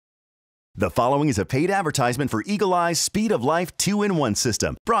The following is a paid advertisement for Eagle Eye's Speed of Life 2-in-1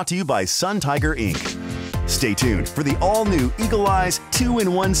 system, brought to you by Sun Tiger Inc. Stay tuned for the all-new Eagle Eye's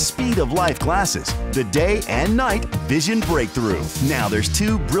 2-in-1 Speed of Life glasses, the day and night vision breakthrough. Now there's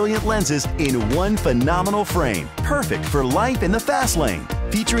two brilliant lenses in one phenomenal frame, perfect for life in the fast lane,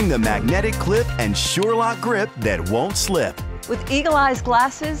 featuring the magnetic clip and Sure-Lock grip that won't slip. With Eagle Eye's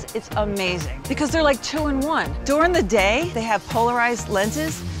glasses, it's amazing because they're like 2-in-1. During the day, they have polarized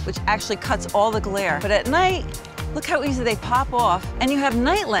lenses, which actually cuts all the glare. But at night, look how easy they pop off, and you have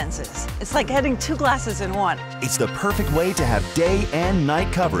night lenses. It's like having two glasses in one. It's the perfect way to have day and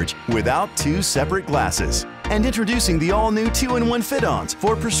night coverage without two separate glasses. And introducing the all-new 2-in-1 fit-ons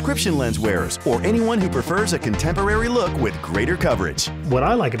for prescription lens wearers or anyone who prefers a contemporary look with greater coverage. What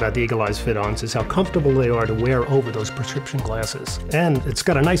I like about the Eagle Eyes fit-ons is how comfortable they are to wear over those prescription glasses. And it's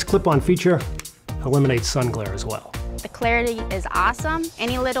got a nice clip-on feature, eliminates sun glare as well. The clarity is awesome.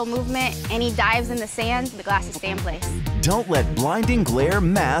 Any little movement, any dives in the sand, the glasses stay in place. Don't let blinding glare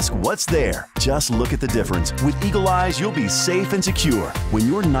mask what's there. Just look at the difference. With Eagle Eyes, you'll be safe and secure. When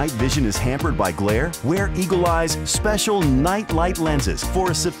your night vision is hampered by glare, wear Eagle Eyes special night light lenses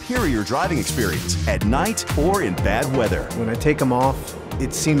for a superior driving experience at night or in bad weather. When I take them off,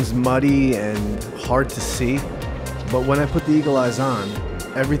 it seems muddy and hard to see. But when I put the Eagle Eyes on,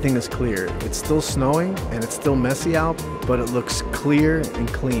 everything is clear. It's still snowing and it's still messy out, but it looks clear and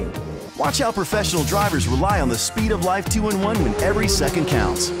clean. Watch how professional drivers rely on the Speed of Life 2-in-1 when every second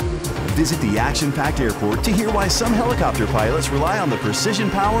counts. Visit the action-packed airport to hear why some helicopter pilots rely on the precision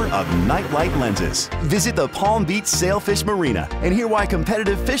power of nightlight lenses. Visit the Palm Beach Sailfish Marina and hear why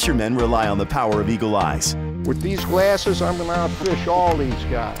competitive fishermen rely on the power of Eagle Eyes. With these glasses, I'm going to outfish all these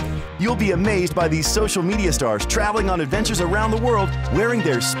guys. You'll be amazed by these social media stars traveling on adventures around the world wearing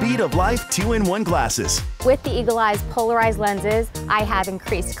their Speed of Life 2-in-1 glasses. With the Eagle Eyes polarized lenses, I have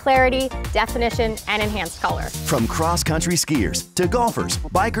increased clarity, definition, and enhanced color. From cross-country skiers to golfers,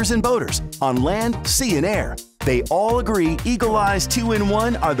 bikers, and boaters, on land, sea, and air, they all agree Eagle Eyes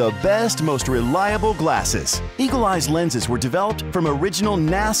 2-in-1 are the best, most reliable glasses. Eagle Eyes lenses were developed from original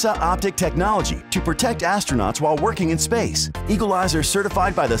NASA optic technology to protect astronauts while working in space. Eagle Eyes are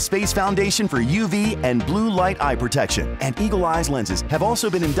certified by the Space Foundation for UV and blue light eye protection. And Eagle Eyes lenses have also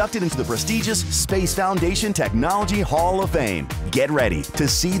been inducted into the prestigious Space Foundation Technology Hall of Fame. Get ready to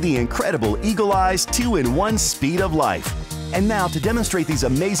see the incredible Eagle Eyes 2-in-1 Speed of Life. And now, to demonstrate these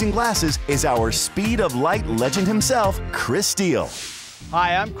amazing glasses is our Speed of Light legend himself, Chris Steele.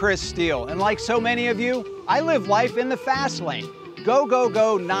 Hi, I'm Chris Steele, and like so many of you, I live life in the fast lane. Go, go,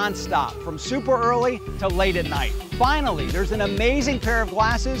 go non-stop, from super early to late at night. Finally, there's an amazing pair of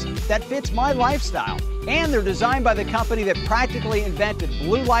glasses that fits my lifestyle. And they're designed by the company that practically invented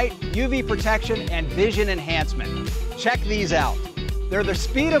blue light, UV protection, and vision enhancement. Check these out. They're the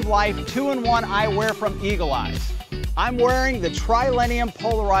Speed of Life 2-in-1 eyewear from Eagle Eyes. I'm wearing the Trilenium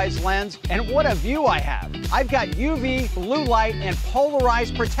polarized lens, and what a view I have. I've got UV, blue light, and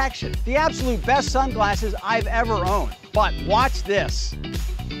polarized protection. The absolute best sunglasses I've ever owned. But watch this.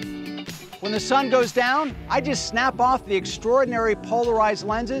 When the sun goes down, I just snap off the extraordinary polarized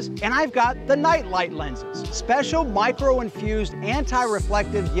lenses, and I've got the night light lenses. Special micro-infused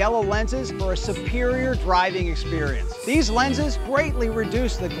anti-reflective yellow lenses for a superior driving experience. These lenses greatly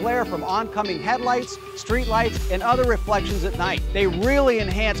reduce the glare from oncoming headlights, street lights, and other reflections at night. They really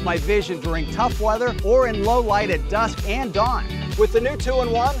enhance my vision during tough weather or in low light at dusk and dawn. With the new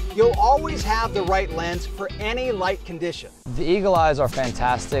 2-in-1, you'll always have the right lens for any light condition. The Eagle Eyes are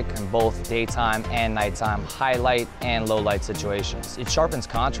fantastic in both daytime and nighttime, high light and low light situations. It sharpens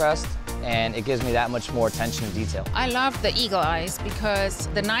contrast and it gives me that much more attention to detail. I love the Eagle Eyes because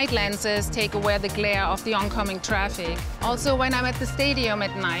the night lenses take away the glare of the oncoming traffic. Also, when I'm at the stadium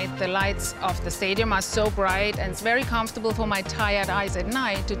at night, the lights of the stadium are so bright and it's very comfortable for my tired eyes at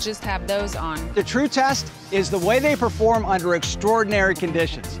night to just have those on. The true test is the way they perform under extraordinary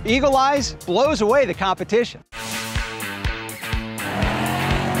conditions. Eagle Eyes blows away the competition.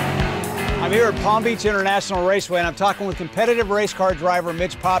 I'm here at Palm Beach International Raceway, and I'm talking with competitive race car driver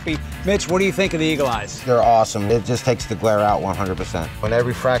Mitch Poppe. Mitch, what do you think of the Eagle Eyes? They're awesome. It just takes the glare out 100%. When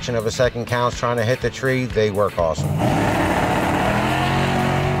every fraction of a second counts trying to hit the tree, they work awesome.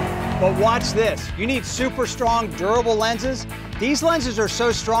 But watch this. You need super strong, durable lenses. These lenses are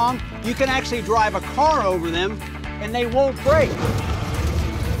so strong, you can actually drive a car over them, and they won't break.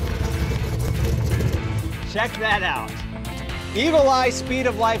 Check that out. Eagle Eye Speed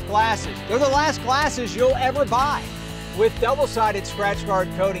of Life glasses. They're the last glasses you'll ever buy. With double-sided scratch guard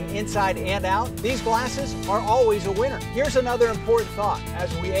coating inside and out, these glasses are always a winner. Here's another important thought.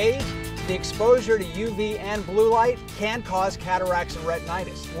 As we age, The exposure to UV and blue light can cause cataracts and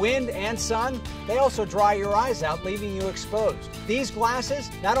retinitis. Wind and sun, they also dry your eyes out, leaving you exposed. These glasses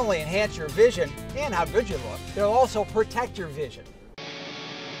not only enhance your vision and how good you look, they'll also protect your vision.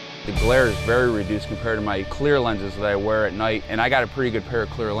 The glare is very reduced compared to my clear lenses that I wear at night, and I got a pretty good pair of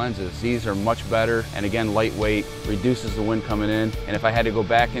clear lenses. These are much better, and again, lightweight, reduces the wind coming in, and if I had to go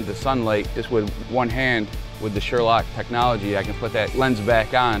back into sunlight, just with one hand, with the Sherlock technology, I can put that lens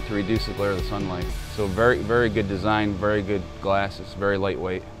back on to reduce the glare of the sunlight. So very, very good design, very good glasses, very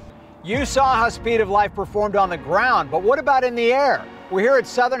lightweight. You saw how Speed of Life performed on the ground, but what about in the air? We're here at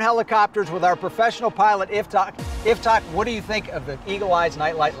Southern Helicopters with our professional pilot, Iftak. Iftak, what do you think of the Eagle Eyes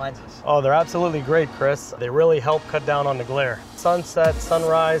nightlight lenses? Oh, they're absolutely great, Chris. They really help cut down on the glare. Sunset,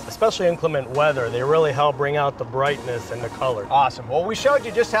 sunrise, especially inclement weather, they really help bring out the brightness and the color. Awesome. Well, we showed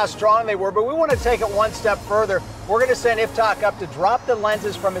you just how strong they were, but we want to take it one step further. We're going to send Iftak up to drop the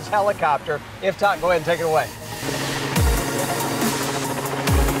lenses from his helicopter. Iftak, go ahead and take it away.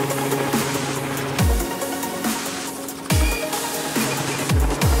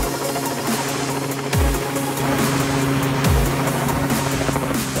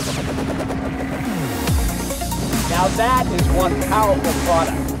 Now that is one powerful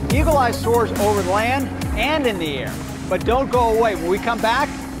product. Eagle Eye soars over land and in the air. But don't go away. When we come back,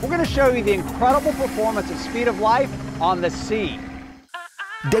 we're going to show you the incredible performance of Speed of Life on the sea.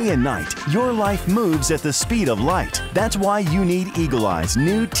 Day and night, your life moves at the speed of light. That's why you need Eagle Eye's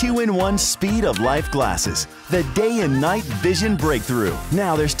new 2-in-1 Speed of Life glasses. The day and night vision breakthrough.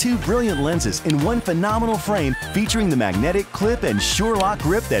 Now there's two brilliant lenses in one phenomenal frame featuring the magnetic clip and Sherlock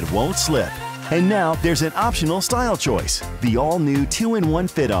grip that won't slip. And now there's an optional style choice, the all-new 2-in-1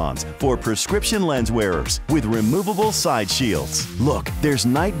 fit-ons for prescription lens wearers with removable side shields. Look, there's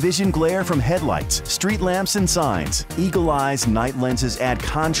night vision glare from headlights, street lamps, and signs. Eagle Eye's night lenses add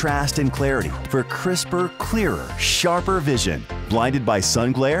contrast and clarity for crisper, clearer, sharper vision. Blinded by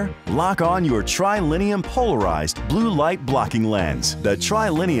sun glare? Lock on your Trilinium polarized blue light blocking lens. The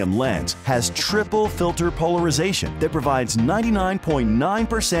Trilinium lens has triple filter polarization that provides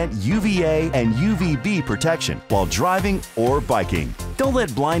 99.9% UVA and UVB protection while driving or biking. Don't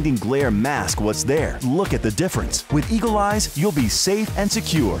let blinding glare mask what's there. Look at the difference. With Eagle Eyes, you'll be safe and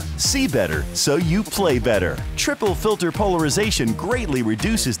secure. See better, so you play better. Triple filter polarization greatly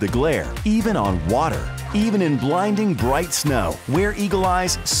reduces the glare, even on water. Even in blinding bright snow, wear Eagle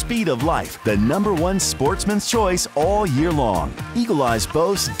Eye's Speed of Life, the #1 sportsman's choice all year long. Eagle Eyes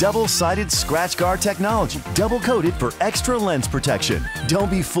boasts double-sided scratch guard technology, double-coated for extra lens protection.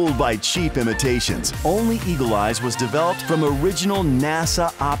 Don't be fooled by cheap imitations. Only Eagle Eyes was developed from original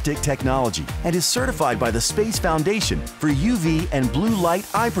NASA optic technology and is certified by the Space Foundation for UV and blue light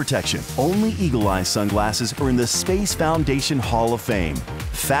eye protection. Only Eagle Eyes sunglasses are in the Space Foundation Hall of Fame.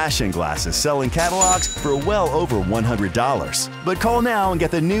 Fashion glasses sell in catalogs for well over $100. But call now and get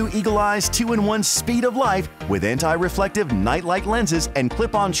the new Eagle Eyes 2-in-1 Speed of Life with anti-reflective nightlight lenses and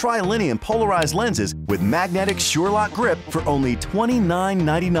clip-on Trilinium polarized lenses with magnetic Sherlock grip for only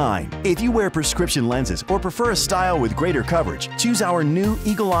 $29.99. If you wear prescription lenses or prefer a style with greater coverage, choose our new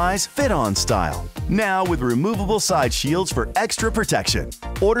Eagle Eyes Fit-On style. Now with removable side shields for extra protection.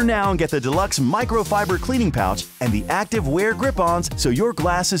 Order now and get the deluxe microfiber cleaning pouch and the active wear grip-ons so your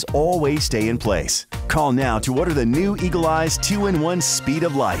glasses always stay in place. Call now to order the new Eagle Eyes 2-in-1 Speed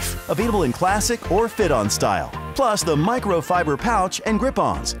of Life, available in classic or fit-on style, plus the microfiber pouch and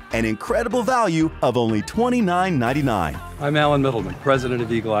grip-ons, an incredible value of only $29.99. I'm Alan Middleman, president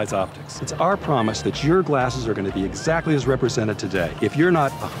of Eagle Eyes Optics. It's our promise that your glasses are going to be exactly as represented today. If you're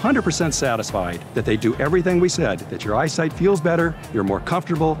not 100% satisfied that they do everything we said, that your eyesight feels better, you're more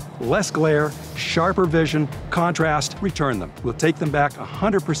comfortable, less glare, sharper vision, contrast, return them. We'll take them back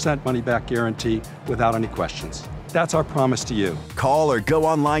 100% money-back guarantee without any questions. That's our promise to you. Call or go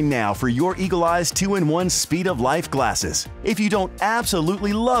online now for your Eagle Eyes 2-in-1 Speed of Life glasses. If you don't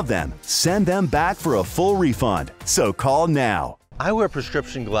absolutely love them, send them back for a full refund. So call now. I wear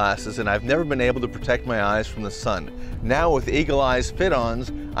prescription glasses and I've never been able to protect my eyes from the sun. Now with Eagle Eyes Fit-Ons,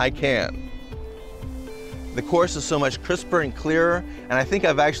 I can. The course is so much crisper and clearer, and I think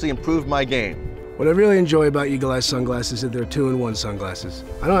I've actually improved my game. What I really enjoy about Eagle Eyes sunglasses is that they're 2-in-1 sunglasses.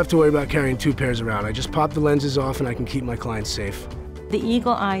 I don't have to worry about carrying two pairs around. I just pop the lenses off and I can keep my clients safe. The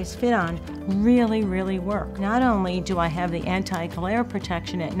Eagle Eyes Fit-On really work. Not only do I have the anti-glare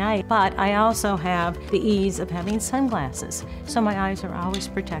protection at night, but I also have the ease of having sunglasses, so my eyes are always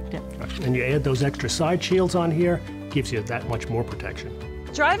protected. And you add those extra side shields on here, gives you that much more protection.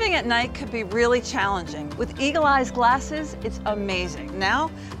 Driving at night could be really challenging. With Eagle Eyes glasses, it's amazing. Now,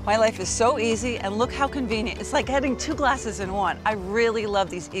 my life is so easy, and look how convenient. It's like getting 2 glasses in one. I really love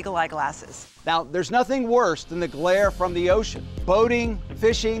these Eagle Eye glasses. Now, there's nothing worse than the glare from the ocean. Boating,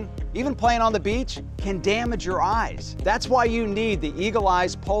 fishing, even playing on the beach can damage your eyes. That's why you need the Eagle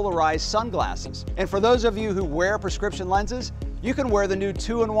Eyes polarized sunglasses. And for those of you who wear prescription lenses, you can wear the new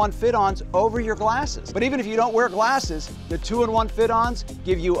 2-in-1 fit-ons over your glasses. But even if you don't wear glasses, the 2-in-1 fit-ons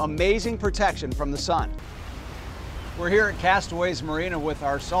give you amazing protection from the sun. We're here at Castaways Marina with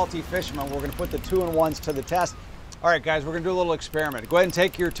our salty fishermen. We're gonna put the 2-in-1s to the test. All right, guys, we're gonna do a little experiment. Go ahead and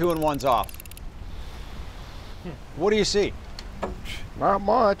take your 2-in-1s off. What do you see? Not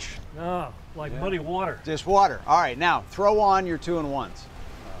much. No, like muddy water. Just water. All right, now throw on your 2-in-1s.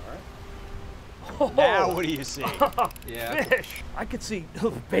 Oh, now what do you see? Yeah. Fish. I could see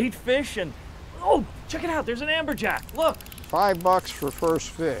bait fish and, oh, check it out. There's an amberjack. Look. $5 for first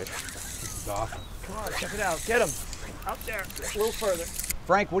fish. Come on, check it out. Get them. Out there, a little further.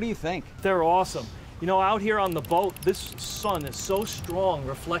 Frank, what do you think? They're awesome. You know, out here on the boat, this sun is so strong,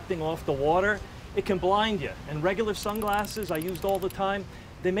 reflecting off the water, it can blind you. And regular sunglasses I used all the time,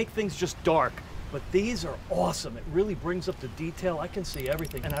 they make things just dark. But these are awesome. It really brings up the detail. I can see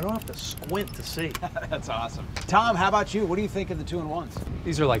everything, and I don't have to squint to see. That's awesome. Tom, how about you? What do you think of the 2-in-1s?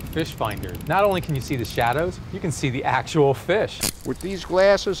 These are like fish finders. Not only can you see the shadows, you can see the actual fish. With these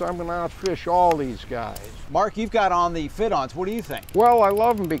glasses, I'm gonna outfish all these guys. Mark, you've got on the fit-ons. What do you think? Well, I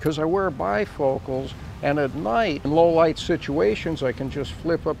love them because I wear bifocals, and at night, in low light situations, I can just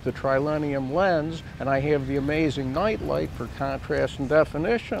flip up the trilenium lens, and I have the amazing night light for contrast and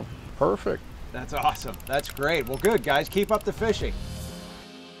definition. Perfect. That's awesome. That's great. Well, good, guys. Keep up the fishing.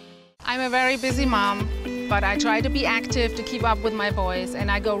 I'm a very busy mom, but I try to be active to keep up with my boys, and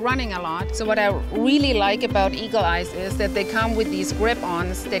I go running a lot. So what I really like about Eagle Eyes is that they come with these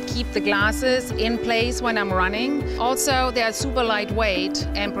grip-ons that keep the glasses in place when I'm running. Also, they're super lightweight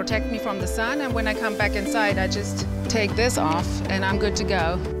and protect me from the sun, and when I come back inside, I just take this off and I'm good to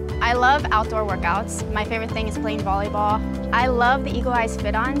go. I love outdoor workouts. My favorite thing is playing volleyball. I love the Eagle Eyes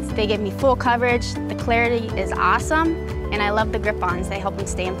fit-ons. They give me full coverage, the clarity is awesome, and I love the grip-ons. They help me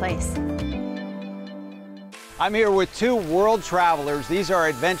stay in place. I'm here with 2 world travelers. These are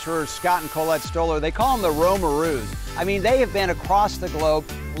adventurers, Scott and Colette Stoller. They call them the Romaroos. I mean, they have been across the globe,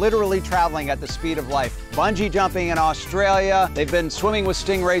 literally traveling at the speed of light. Bungee jumping in Australia, they've been swimming with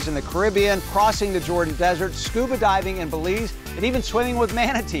stingrays in the Caribbean, crossing the Jordan Desert, scuba diving in Belize, and even swimming with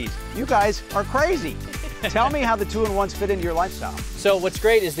manatees. You guys are crazy. Tell me how the 2-in-1s fit into your lifestyle. So what's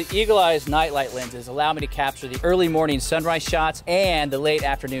great is the Eagle Eyes nightlight lenses allow me to capture the early morning sunrise shots and the late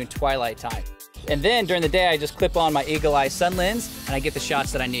afternoon twilight time. And then during the day, I just clip on my Eagle Eyes sun lens and I get the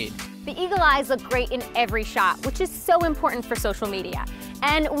shots that I need. The Eagle Eyes look great in every shot, which is so important for social media.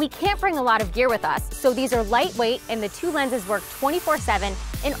 And we can't bring a lot of gear with us, so these are lightweight and the 2 lenses work 24/7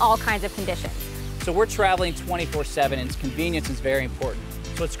 in all kinds of conditions. So we're traveling 24/7 and convenience is very important.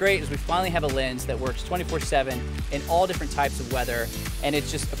 So what's great is we finally have a lens that works 24/7 in all different types of weather, and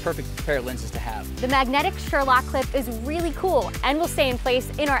it's just a perfect pair of lenses to have. The magnetic Sherlock clip is really cool and will stay in place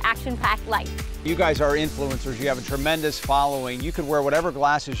in our action-packed light. You guys are influencers. You have a tremendous following. You can wear whatever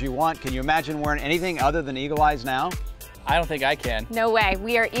glasses you want. Can you imagine wearing anything other than Eagle Eyes now? I don't think I can. No way.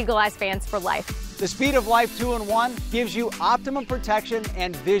 We are Eagle Eyes fans for life. The Speed of Life 2-in-1 gives you optimum protection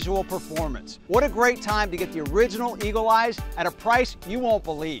and visual performance. What a great time to get the original Eagle Eyes at a price you won't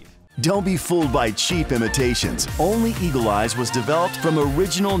believe. Don't be fooled by cheap imitations. Only Eagle Eyes was developed from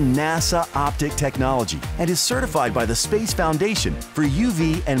original NASA optic technology and is certified by the Space Foundation for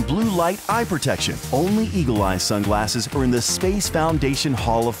UV and blue light eye protection. Only Eagle Eyes sunglasses are in the Space Foundation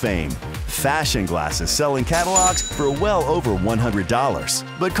Hall of Fame. Fashion glasses sell in catalogs for well over $100.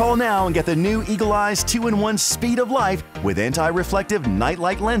 But call now and get the new Eagle Eyes 2-in-1 Speed of Life with anti-reflective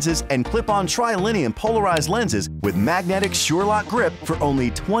nightlight lenses and clip-on trilenium polarized lenses with magnetic Sherlock grip for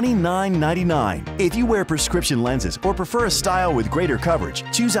only $29.99. If you wear prescription lenses or prefer a style with greater coverage,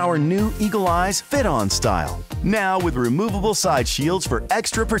 choose our new Eagle Eyes Fit-On style. Now with removable side shields for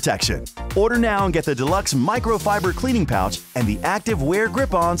extra protection. Order now and get the deluxe microfiber cleaning pouch and the active wear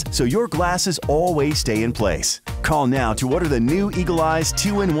grip-ons so your glasses always stay in place. Call now to order the new Eagle Eyes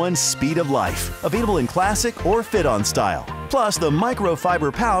 2-in-1 Speed of Life, available in classic or fit-on style, plus the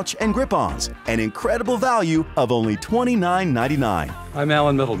microfiber pouch and grip-ons, an incredible value of only $29.99. I'm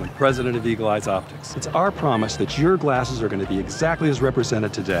Alan Middleman, president of Eagle Eyes Optics. It's our promise that your glasses are going to be exactly as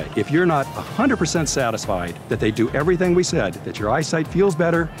represented today. If you're not 100% satisfied that they do everything we said, that your eyesight feels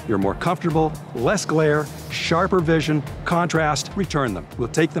better, you're more comfortable, less glare, sharper vision, contrast, return them. We'll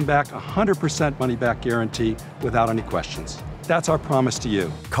take them back 100% money-back guarantee without any questions. That's our promise to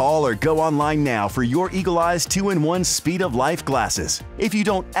you. Call or go online now for your Eagle Eyes 2-in-1 Speed of Life glasses. If you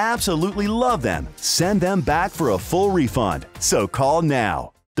don't absolutely love them, send them back for a full refund. So call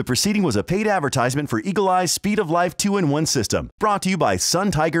now. The proceeding was a paid advertisement for Eagle Eyes Speed of Life 2-in-1 system, brought to you by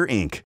Sun Tiger Inc.